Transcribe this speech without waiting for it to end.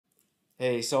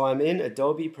Hey, so I'm in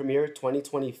Adobe Premiere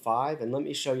 2025 and let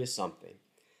me show you something.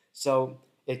 So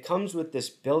it comes with this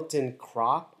built-in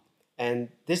crop, and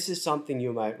this is something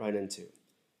you might run into.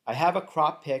 I have a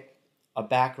crop pick, a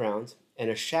background,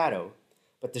 and a shadow,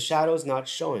 but the shadow is not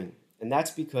showing, and that's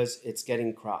because it's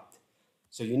getting cropped.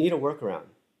 So you need a workaround.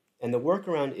 And the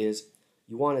workaround is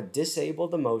you want to disable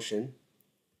the motion,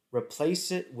 replace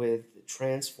it with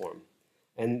transform.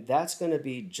 And that's going to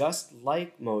be just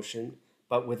like motion,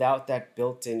 but without that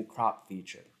built-in crop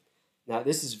feature. Now,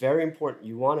 this is very important.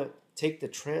 You want to take the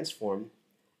transform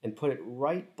and put it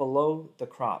right below the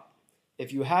crop.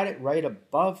 If you had it right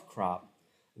above crop,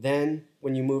 then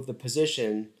when you move the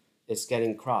position, it's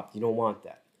getting cropped. You don't want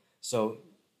that. So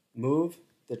move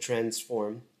the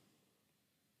transform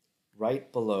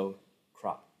right below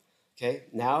crop. Okay,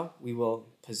 now we will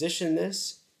position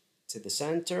this to the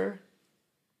center.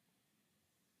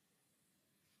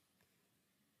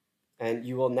 And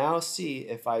you will now see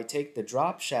if I take the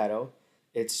drop shadow,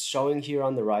 it's showing here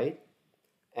on the right,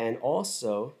 and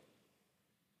also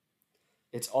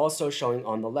it's also showing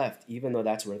on the left, even though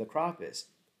that's where the crop is.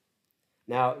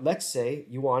 Now, let's say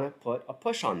you want to put a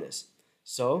push on this.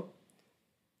 So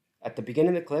at the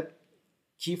beginning of the clip,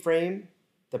 keyframe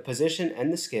the position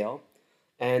and the scale.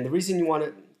 And the reason you want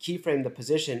to keyframe the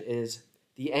position is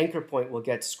the anchor point will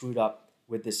get screwed up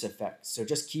with this effect. So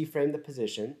just keyframe the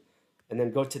position and then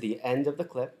go to the end of the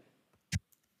clip.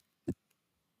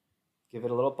 Give it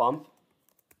a little bump.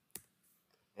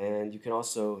 And you can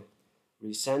also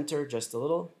recenter just a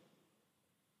little.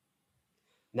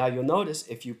 Now you'll notice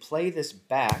if you play this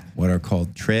back, what are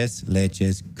called tres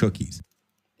leches cookies.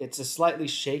 It's a slightly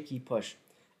shaky push.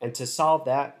 And to solve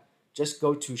that, just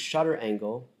go to shutter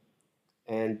angle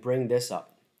and bring this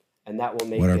up. And that will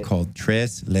make what are it called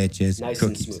tres leches nice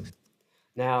cookies. and smooth.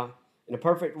 Now, in a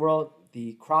perfect world,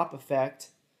 the crop effect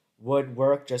would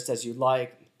work just as you'd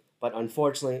like, but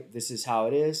unfortunately, this is how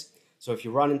it is. So if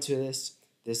you run into this,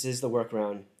 this is the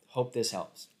workaround. Hope this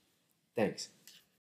helps. Thanks.